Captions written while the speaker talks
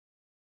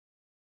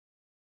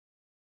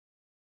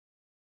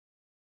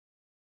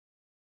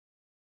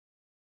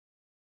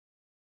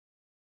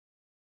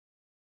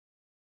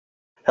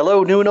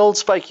Hello, new and old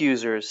spike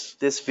users.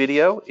 This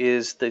video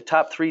is the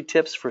top 3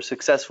 tips for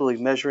successfully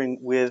measuring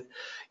with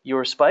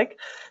your spike.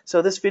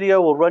 So this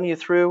video will run you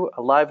through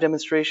a live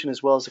demonstration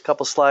as well as a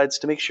couple slides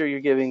to make sure you're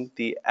giving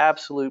the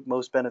absolute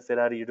most benefit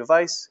out of your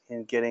device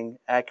and getting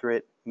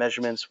accurate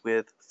measurements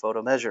with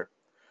Photo Measure.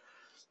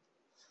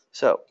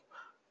 So,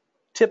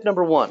 tip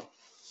number 1,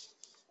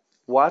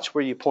 watch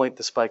where you point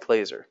the spike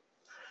laser.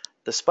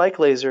 The spike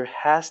laser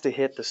has to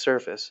hit the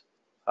surface,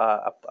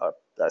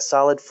 a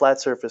solid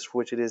flat surface for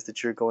which it is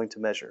that you're going to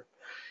measure.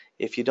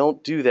 If you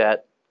don't do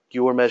that,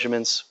 your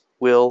measurements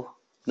will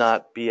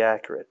not be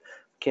accurate.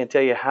 Can't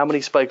tell you how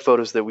many spike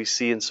photos that we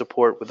see in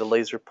support with the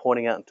laser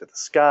pointing out into the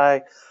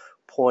sky,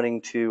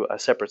 pointing to a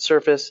separate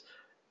surface.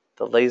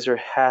 The laser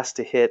has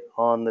to hit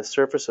on the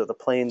surface of the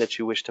plane that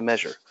you wish to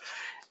measure.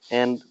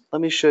 And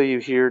let me show you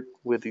here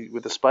with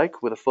the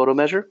spike, with a photo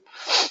measure.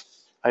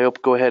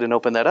 Go ahead and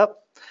open that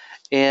up.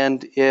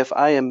 And if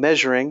I am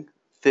measuring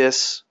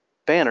this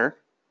banner,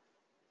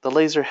 the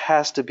laser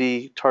has to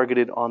be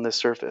targeted on this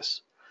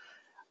surface.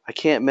 I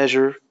can't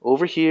measure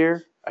over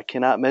here, I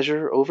cannot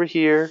measure over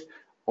here,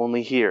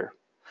 only here.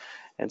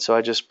 And so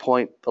I just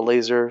point the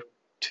laser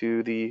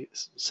to the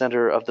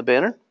center of the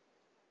banner.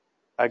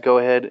 I go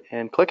ahead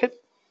and click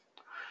it,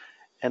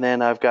 and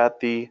then I've got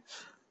the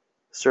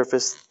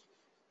surface.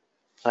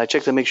 I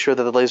check to make sure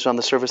that the laser is on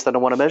the surface that I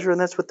want to measure, and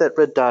that's what that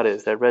red dot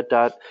is. That red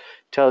dot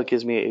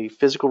gives me a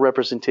physical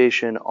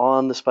representation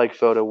on the spike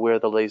photo where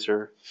the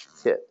laser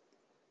hit.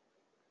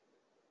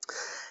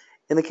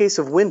 In the case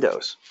of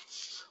windows,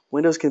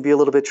 windows can be a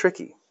little bit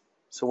tricky.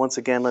 So once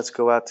again, let's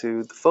go out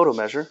to the photo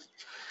measure.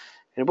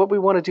 And what we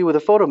want to do with a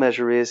photo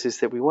measure is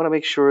that we want to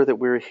make sure that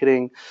we're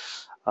hitting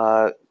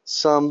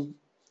some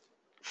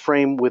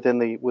frame within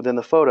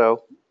the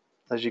photo,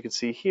 as you can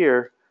see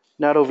here,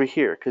 not over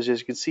here, because as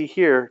you can see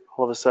here,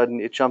 all of a sudden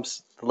the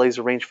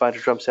laser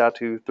rangefinder jumps out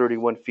to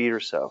 31 feet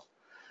or so.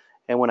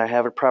 And when I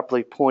have it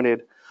properly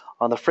pointed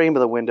on the frame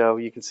of the window,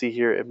 you can see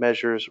here it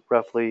measures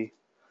roughly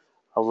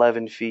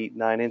 11 feet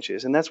 9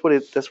 inches, and that's what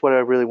I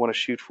really want to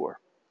shoot for,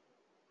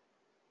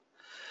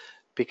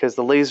 because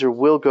the laser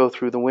will go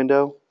through the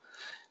window.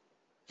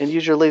 And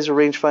use your laser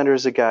rangefinder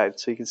as a guide.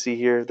 So you can see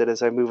here that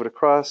as I move it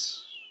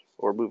across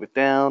or move it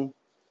down,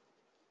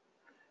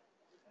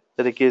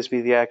 that it gives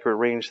me the accurate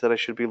range that I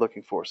should be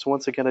looking for. So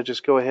once again, I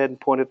just go ahead and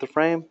point at the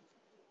frame.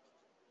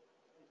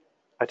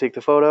 I take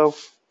the photo,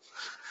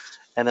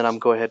 and then I'm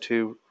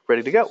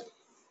ready to go.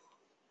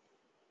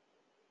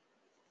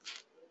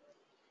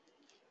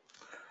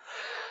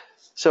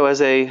 So as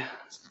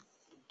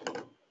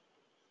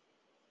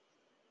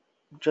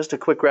just a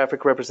quick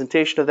graphic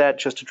representation of that,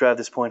 just to drive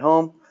this point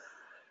home,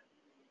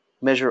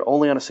 measure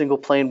only on a single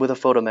plane with a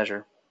photo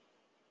measure.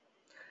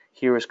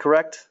 Here is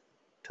correct,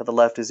 to the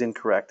left is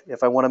incorrect.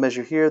 If I want to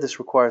measure here, this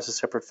requires a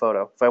separate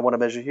photo. If I want to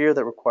measure here,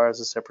 that requires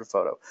a separate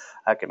photo.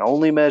 I can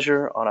only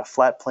measure on a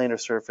flat planar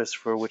surface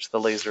for which the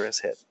laser is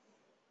hit.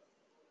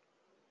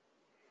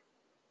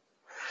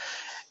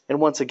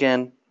 And once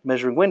again,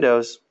 measuring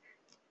windows,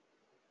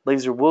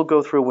 laser will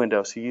go through a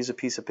window. So you use a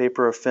piece of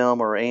paper or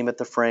film or aim at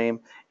the frame,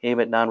 aim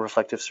at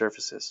non-reflective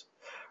surfaces.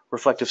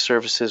 Reflective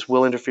surfaces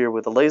will interfere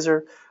with the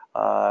laser.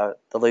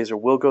 The laser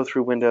will go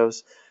through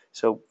windows.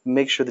 So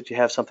make sure that you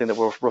have something that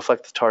will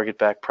reflect the target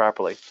back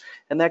properly.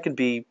 And that could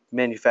be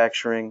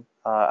manufacturing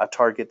a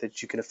target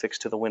that you can affix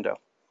to the window.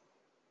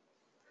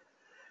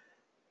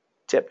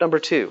 Tip number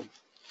 2,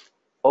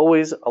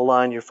 always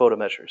align your photo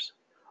measures.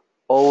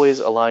 Always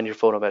align your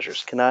photo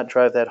measures. Cannot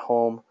drive that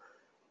home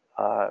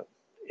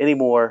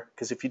anymore,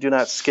 because if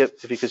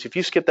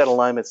you skip that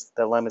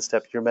alignment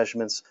step, your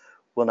measurements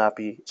will not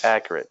be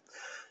accurate.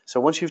 So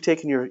once you've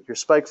taken your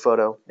spike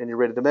photo and you're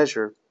ready to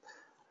measure,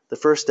 the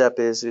first step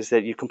is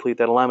that you complete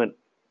that alignment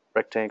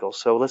rectangle.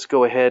 So let's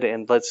go ahead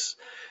and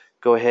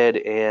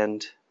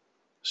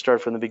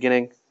start from the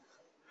beginning,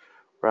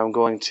 where I'm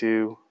going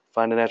to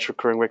find a natural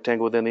occurring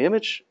rectangle within the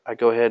image. I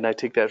go ahead and I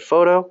take that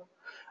photo.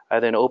 I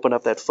then open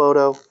up that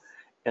photo,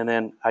 and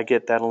then I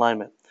get that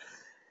alignment.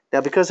 Now,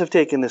 because I've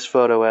taken this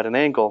photo at an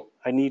angle,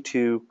 I need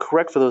to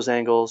correct for those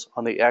angles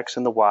on the X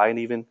and the Y and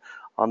even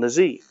on the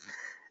Z.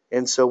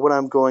 And so what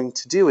I'm going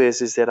to do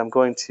is that I'm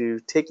going to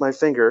take my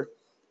finger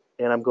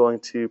and I'm going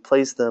to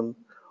place them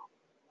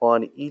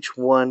on each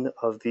one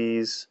of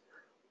these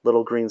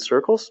little green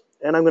circles,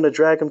 and I'm going to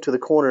drag them to the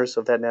corners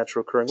of that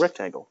natural occurring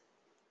rectangle.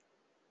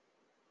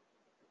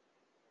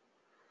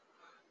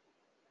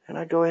 And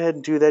I go ahead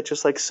and do that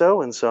just like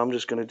so, and so I'm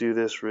just going to do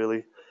this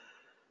really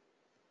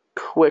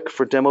quick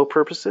for demo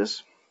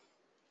purposes.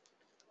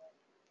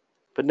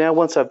 But now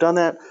once I've done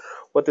that,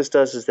 what this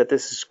does is that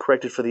this is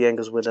corrected for the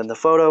angles within the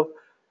photo.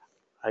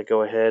 I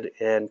go ahead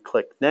and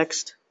click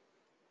Next.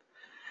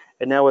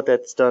 And now what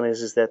that's done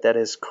is that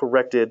is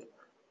corrected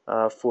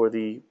for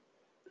the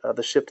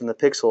shift in the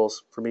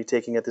pixels for me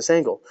taking at this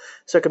angle.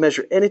 So I can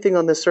measure anything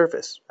on this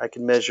surface. I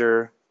can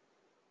measure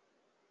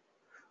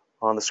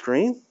on the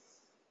screen.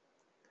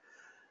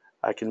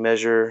 I can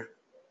measure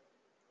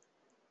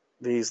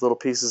these little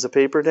pieces of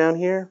paper down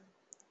here.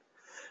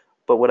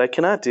 But what I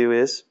cannot do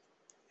is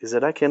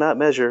that I cannot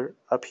measure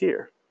up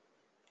here.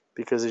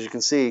 because as you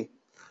can see,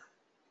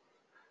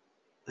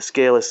 the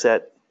scale is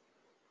set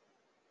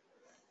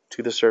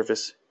to the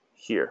surface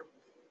here.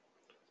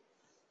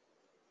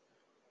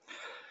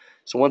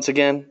 So once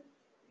again,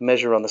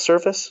 measure on the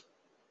surface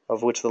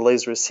of which the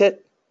laser is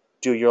hit,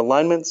 do your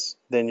alignments,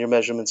 then your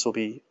measurements will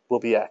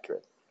be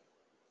accurate.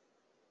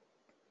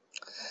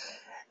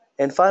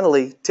 And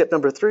finally, tip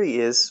number 3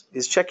 is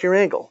check your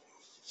angle.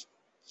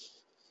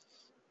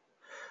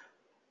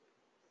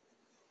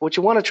 What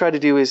you want to try to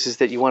do is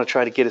that you want to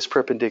try to get as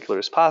perpendicular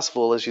as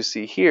possible, as you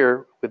see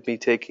here with me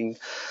taking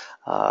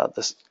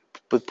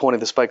with pointing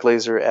the spike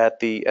laser at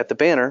the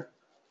banner.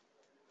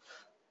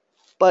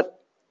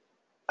 But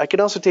I can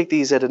also take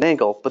these at an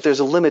angle, but there's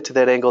a limit to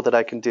that angle that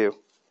I can do.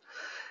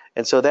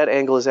 And so that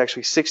angle is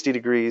actually 60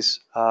 degrees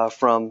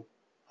from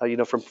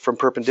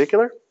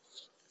perpendicular.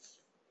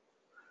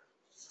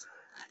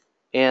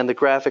 And the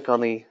graphic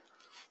on the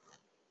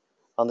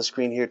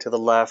screen here to the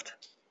left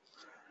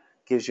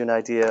gives you an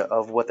idea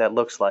of what that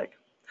looks like.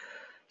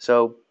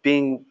 So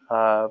being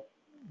a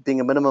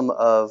minimum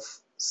of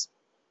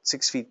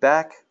 6 feet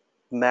back,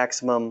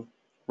 maximum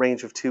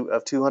range of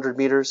 200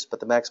 meters, but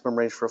the maximum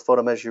range for a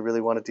photo measure you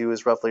really want to do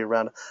is roughly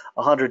around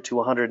 100 to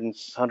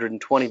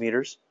 120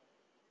 meters.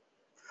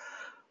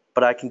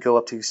 But I can go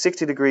up to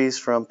 60 degrees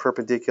from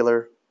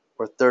perpendicular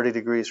or 30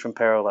 degrees from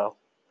parallel.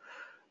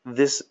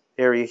 This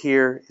area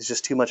here is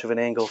just too much of an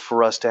angle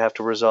for us to have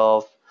to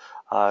resolve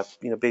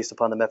based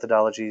upon the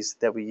methodologies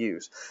that we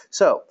use.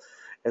 So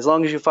as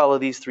long as you follow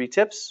these 3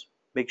 tips,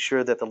 make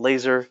sure that the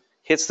laser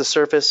hits the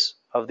surface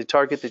of the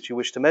target that you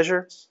wish to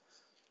measure,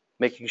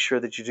 making sure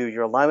that you do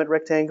your alignment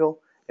rectangle,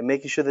 and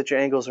making sure that your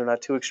angles are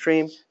not too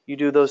extreme. You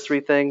do those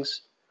 3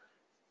 things,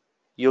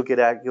 you'll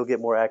get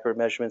more accurate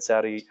measurements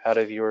out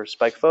of your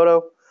spike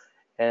photo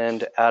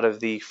and out of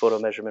the photo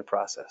measurement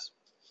process.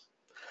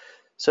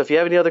 So if you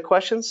have any other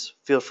questions,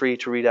 feel free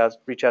to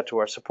reach out to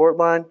our support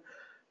line,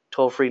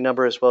 toll-free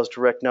number as well as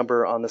direct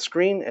number on the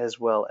screen, as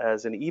well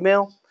as an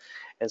email.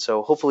 And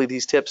so hopefully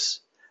these tips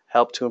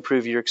help to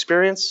improve your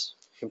experience,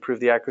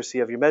 improve the accuracy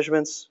of your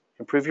measurements,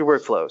 improve your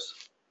workflows.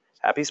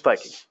 Happy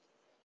spiking.